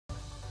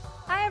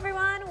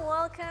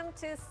welcome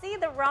to See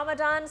the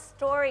Ramadan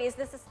Stories.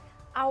 This is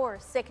our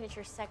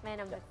signature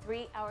segment of the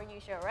 3-hour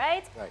news show,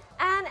 right? Right.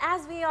 And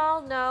as we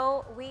all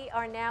know, we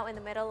are now in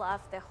the middle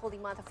of the holy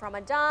month of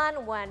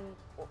Ramadan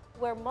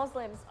where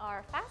Muslims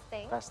are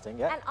fasting. Fasting,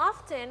 yeah. And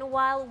often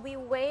while we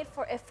wait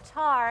for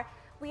iftar,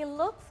 we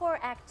look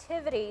for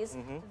activities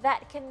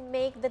that can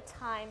make the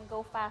time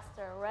go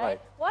faster,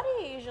 right? What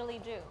do you usually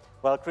do?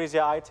 Well,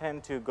 Chrisia, I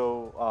tend to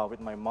go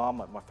with my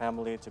mom and my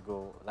family to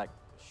go like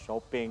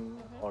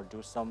shopping or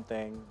do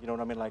something, you know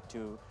what I mean, like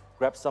to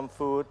grab some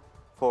food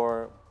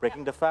for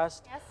breaking the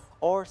fast. Yes.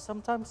 Or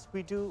sometimes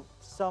we do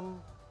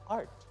some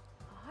art.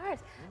 Art.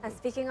 And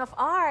speaking of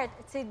art,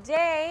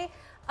 today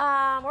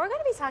we're going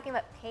to be talking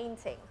about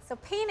painting. So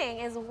painting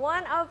is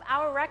one of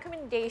our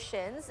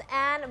recommendations,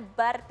 and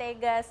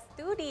Bartega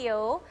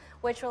Studio,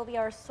 which will be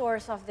our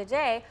source of the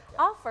day,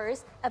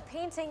 offers a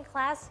painting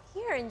class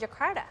here in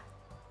Jakarta.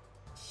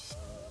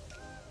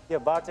 Yeah,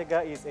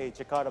 Bartega is a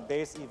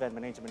Jakarta-based event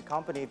management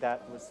company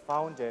that was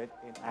founded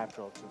in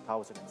April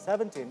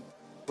 2017,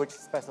 which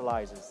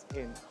specializes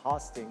in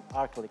hosting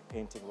acrylic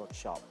painting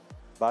workshop.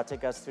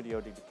 Bartega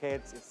Studio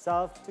dedicates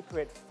itself to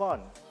create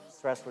fun,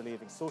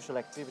 stress-relieving social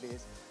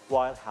activities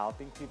while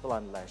helping people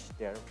unleash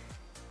their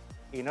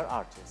inner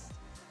artists.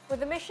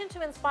 With a mission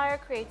to inspire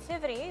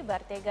creativity,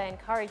 Bartega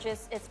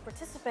encourages its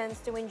participants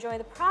to enjoy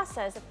the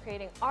process of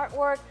creating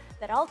artwork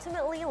that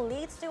ultimately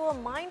leads to a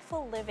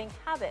mindful living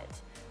habit.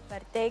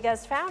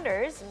 Bartega's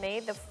founders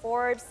made the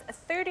Forbes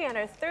 30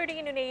 Under 30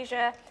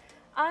 Indonesia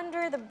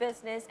under the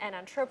Business and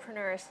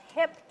Entrepreneurs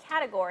HIP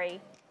category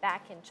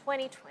back in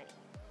 2020.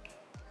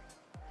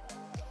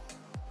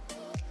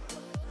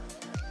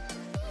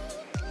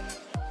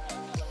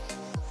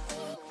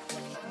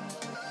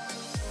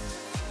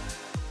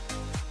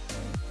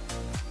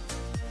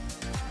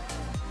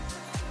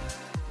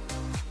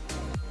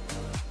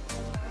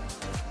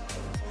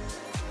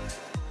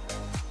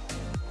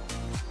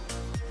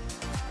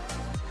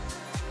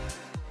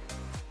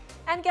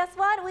 And guess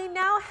what? We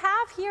now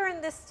have here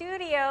in the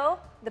studio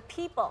the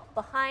people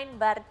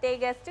behind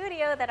Bartega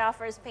Studio that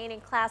offers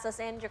painting classes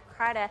in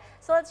Jakarta.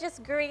 So let's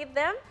just greet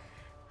them.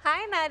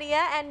 Hi,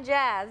 Nadia and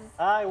Jazz.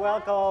 Hi,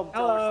 welcome to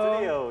our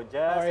studio.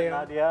 Jazz and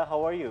Nadia,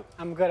 how are you?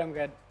 I'm good, I'm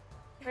good.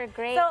 We're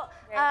great. So,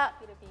 very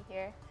happy to be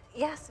here.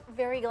 Yes,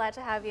 very glad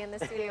to have you in the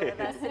studio with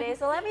us today.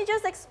 So let me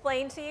just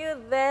explain to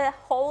you the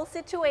whole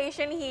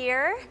situation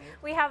here.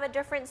 We have a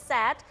different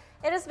set.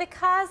 It is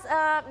because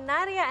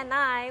Nadia and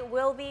I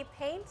will be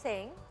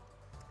painting,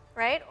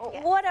 right?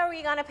 Yes. What are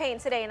we going to paint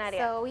today, Nadia?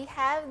 So we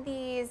have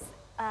these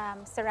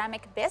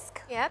ceramic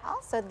bisque. Yep.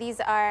 So these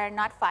are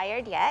not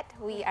fired yet.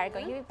 We are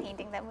going to be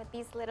painting them with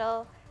these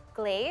little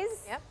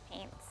glaze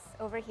paints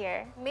over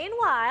here.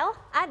 Meanwhile,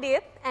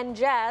 Adit and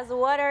Jazz,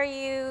 what are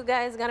you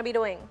guys going to be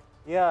doing?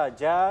 Yeah,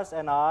 Jazz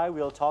and I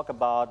will talk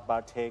about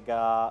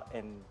Bartega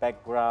in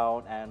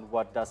background and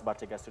what does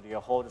Bartega Studio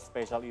hold a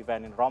special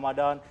event in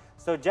Ramadan.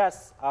 So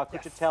Jazz,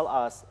 could you tell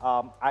us,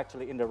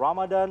 actually in the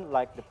Ramadan,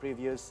 like the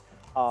previous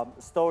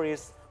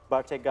stories,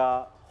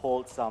 Bartega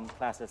holds some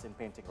classes in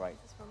painting, right?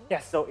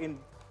 Yes. So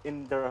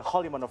in the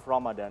holy month of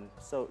Ramadan,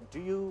 so do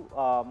you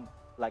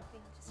like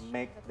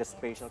make the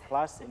special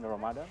class in the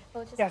Ramadan?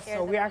 Yes,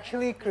 so we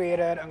actually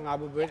created a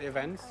Ngabuburit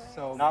event.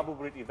 So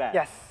Ngabuburit event?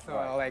 Yes, so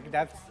like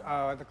that's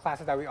the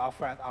classes that we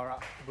offer at our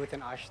booth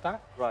in Ashta.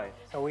 Right.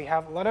 So we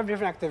have a lot of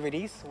different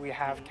activities. We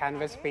have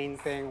canvas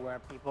painting where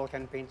people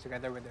can paint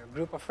together with their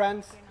group of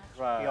friends.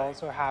 Right. We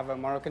also have a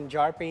Moroccan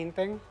jar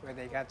painting where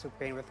they get to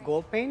paint with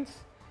gold paints.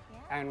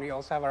 And we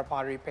also have our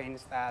pottery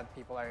paints that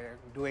people are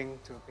doing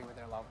to paint with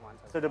their loved ones.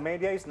 So the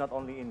media is not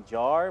only in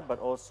jar, but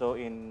also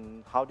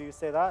in, how do you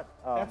say that?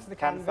 That's the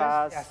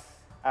canvas. Yes.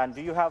 And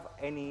do you have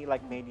any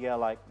like media,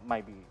 like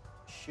maybe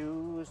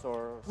shoes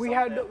or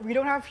We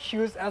don't have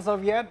shoes as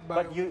of yet,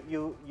 but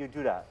you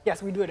do that?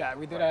 Yes, we do that.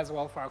 We do that as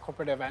well for our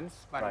corporate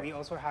events. But we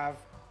also have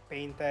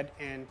painted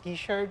in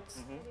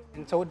T-shirts,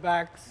 in tote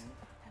bags.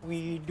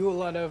 We do a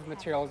lot of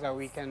materials that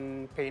we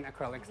can paint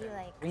acrylics in.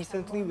 Like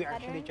Recently, we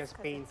actually just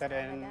painted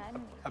in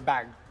a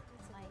bag.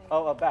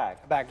 Oh, a bag.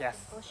 A bag, yes.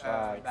 Like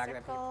A bag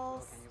that people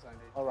circles. can use on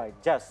the All right,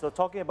 Jess, so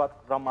talking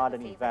about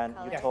Ramadan favorite event,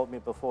 color. you told me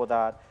before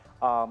that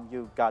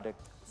you got a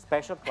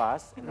special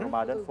class in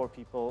Ramadan for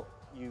people,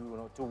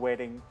 to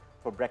waiting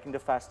for breaking the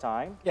fast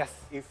time. Yes.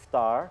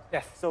 Iftar.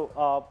 Yes. So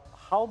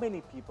how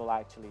many people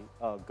actually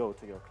go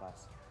to your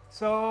class?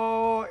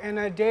 So in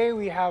a day,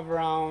 we have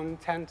around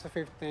 10 to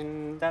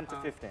 15. 10 to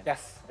 15?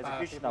 Yes. It's a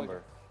huge people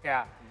number.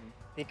 Yeah.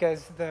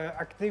 Because the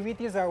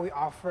activities that we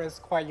offer is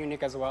quite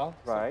unique as well.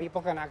 Right. So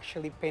people can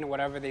actually paint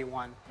whatever they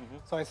want.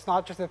 So it's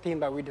not just a theme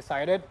that we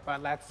decided,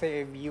 but let's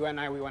say if you and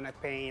I, we want to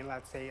paint,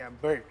 let's say a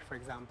bird, for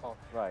example.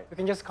 Right. We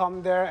can just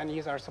come there and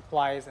use our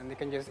supplies and they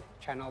can just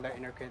channel their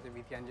inner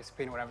creativity and just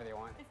paint whatever they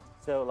want.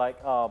 So like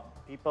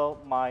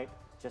people might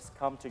just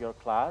come to your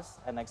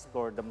class and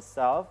explore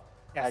themselves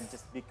and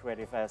just be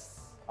creative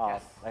as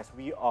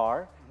we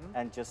are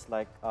and just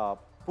like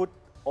put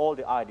all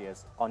the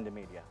ideas on the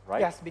media,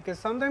 right? Yes, because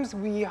sometimes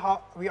we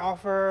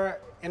offer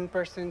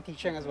in-person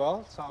teaching as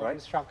well. So our Right.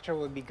 instructor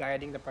will be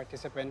guiding the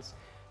participants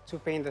to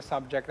paint the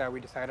subject that we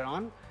decided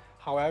on.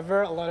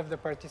 However, a lot of the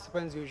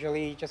participants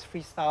usually just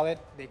freestyle it.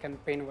 They can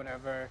paint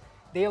whatever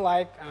they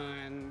like,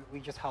 and we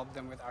just help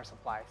them with our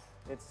supplies.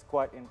 It's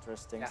quite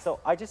interesting. Yes. So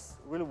I just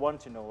really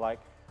want to know, like,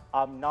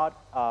 I'm not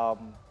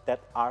that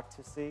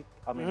artistic.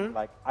 I mean,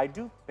 like, I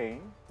do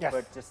paint, Yes.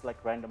 but just like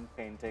random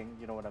painting,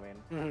 you know what I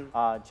mean?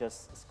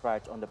 Just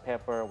scratch on the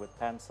paper with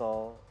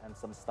pencil and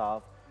some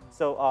stuff.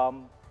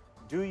 So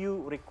do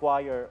you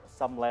require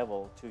some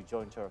level to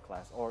join your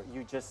class, or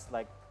you just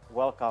like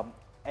welcome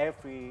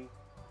every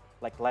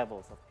like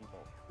levels of people?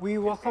 We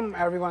welcome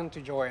everyone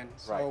to join.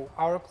 So Right.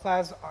 our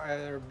class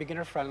are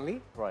beginner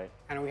friendly, Right.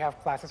 and we have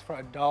classes for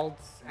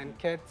adults and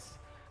kids.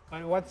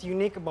 But what's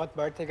unique about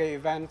Bartega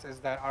events is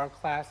that our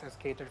class is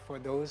catered for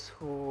those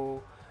who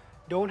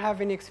don't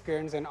have any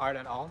experience in art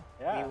at all.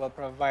 Yeah. We will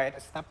provide a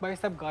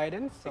step-by-step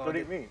guidance. So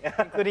Including me.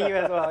 including you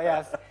as well,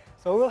 yes.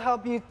 So we'll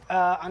help you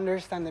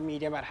understand the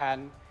medium at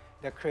hand,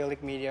 the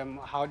acrylic medium,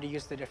 how to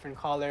use the different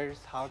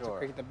colors, how to Sure.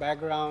 create the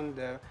background,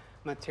 the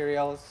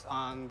materials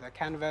on the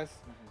canvas.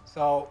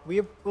 So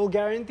we will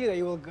guarantee that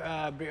you will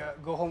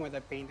go home with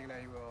a painting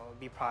that you will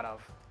be proud of.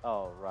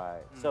 Oh,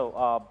 right.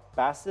 So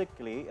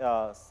basically,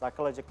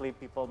 psychologically,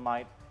 people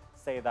might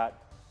say that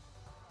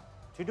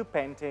to do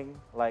painting,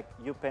 like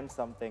you paint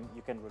something,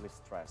 you can really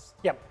stress.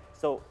 Yep.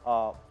 So,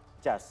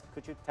 Jess,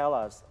 could you tell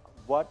us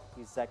what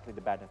exactly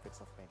the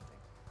benefits of painting?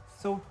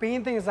 So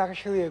painting is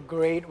actually a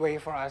great way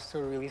for us to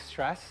release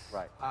stress.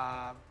 Right.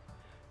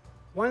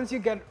 Once you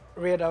get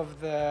rid of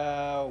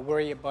the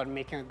worry about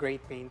making a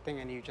great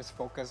painting and you just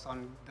focus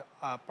on the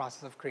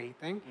process of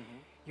creating,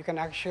 you can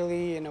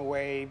actually, in a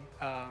way,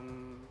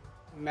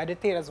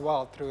 meditate as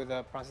well through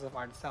the process of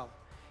art itself.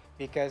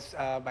 Because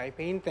by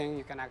painting,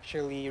 you can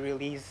actually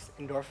release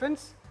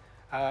endorphins.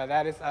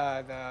 That is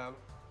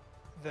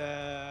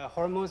the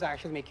hormones that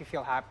actually make you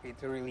feel happy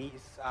to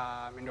release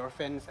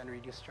endorphins and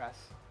reduce stress.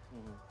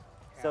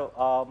 So,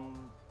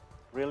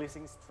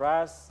 releasing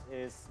stress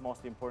is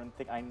most important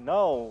thing. I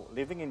know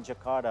living in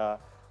Jakarta,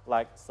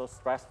 like so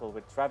stressful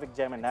with traffic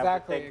jam and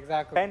everything.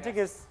 Exactly. Painting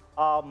Yes. is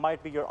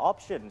might be your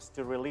options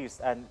to release,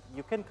 and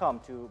you can come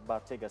to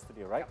Bartega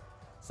Studio, right? Yep.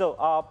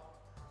 So,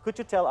 could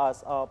you tell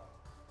us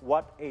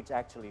what age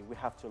actually we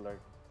have to learn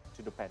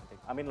to do painting?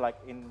 I mean, like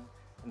in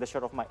the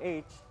short of my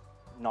age,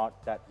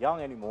 not that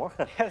young anymore.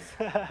 Yes.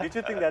 Did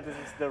you think that this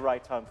is the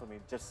right time for me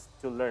just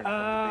to learn from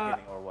the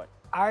beginning, or what?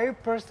 I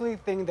personally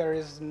think there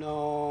is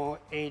no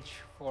age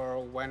for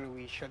when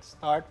we should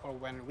start or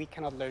when we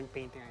cannot learn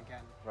painting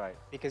again. Right.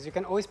 Because you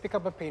can always pick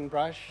up a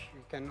paintbrush,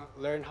 you can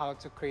learn how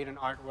to create an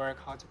artwork,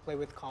 how to play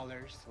with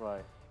colors.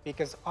 Right.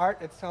 Because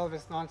art itself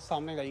is not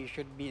something that you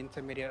should be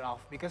intimidated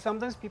of. Because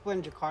sometimes people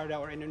in Jakarta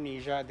or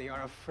Indonesia, they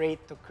are afraid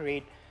to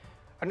create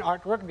an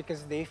artwork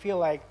because they feel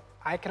like,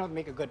 I cannot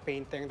make a good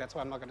painting, that's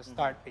why I'm not going to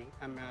start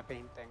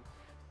painting.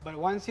 But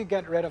once you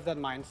get rid of that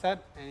mindset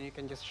and you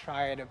can just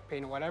try to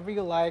paint whatever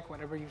you like,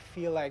 whatever you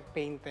feel like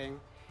painting,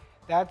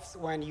 that's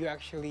when you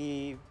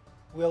actually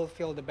will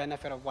feel the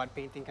benefit of what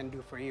painting can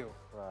do for you.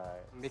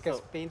 Right. Because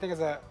So- painting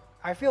is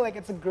I feel like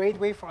it's a great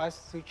way for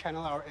us to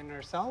channel our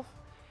inner self,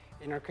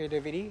 inner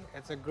creativity.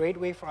 It's a great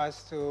way for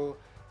us to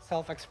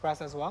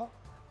self-express as well.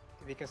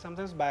 Because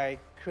sometimes by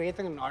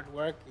creating an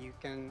artwork, you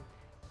can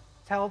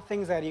tell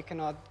things that you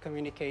cannot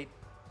communicate,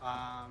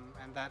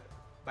 and that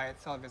by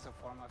itself is a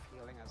form of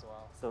healing as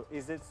well. So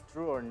is it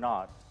true or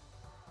not,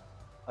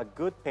 a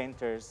good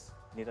painters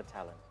need a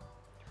talent?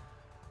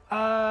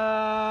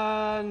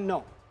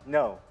 No.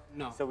 No.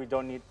 No. So we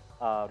don't need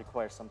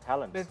require some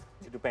talent But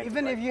to do painting.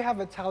 even right? if you have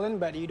a talent,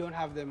 but you don't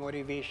have the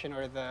motivation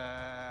or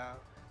the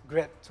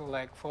grit to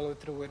like follow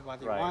through with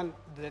what you Right. want,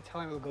 the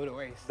talent will go to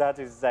waste. That's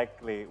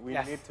exactly. We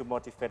Yes. need to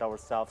motivate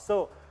ourselves.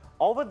 So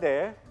over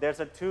there, there's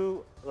a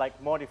two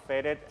like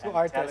motivated and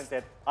artists.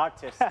 talented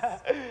artists.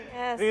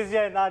 Yes.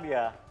 Rizia and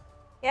Nadia.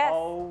 Yes.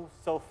 How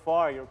so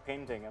far you're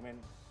painting? I mean,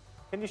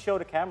 can you show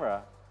the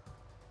camera?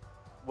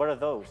 What are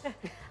those?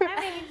 I'm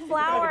making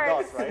flowers.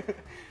 Dots, right?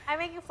 I'm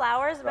making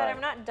flowers, but Right.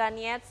 I'm not done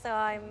yet. So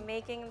I'm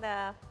making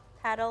the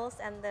petals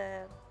and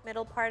the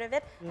middle part of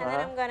it. And then Uh-huh.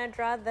 I'm going to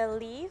draw the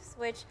leaves,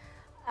 which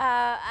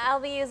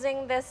I'll be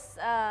using this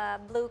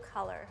blue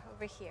color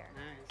over here.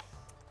 Nice.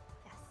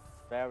 Yes.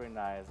 Very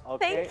nice.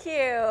 Okay. Thank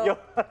you. Yo,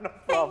 no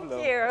problem.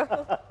 Thank you.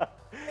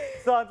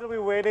 So until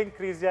we're waiting,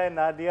 Krizia and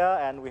Nadia,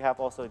 and we have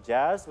also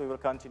Jazz, we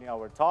will continue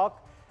our talk.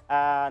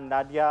 And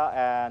Nadia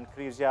and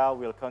Krizia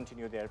will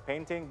continue their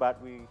painting,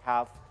 but we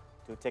have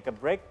to take a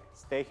break.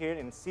 Stay here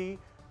and see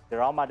the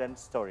Ramadan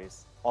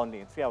stories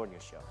only in 3 Hour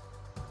News Show.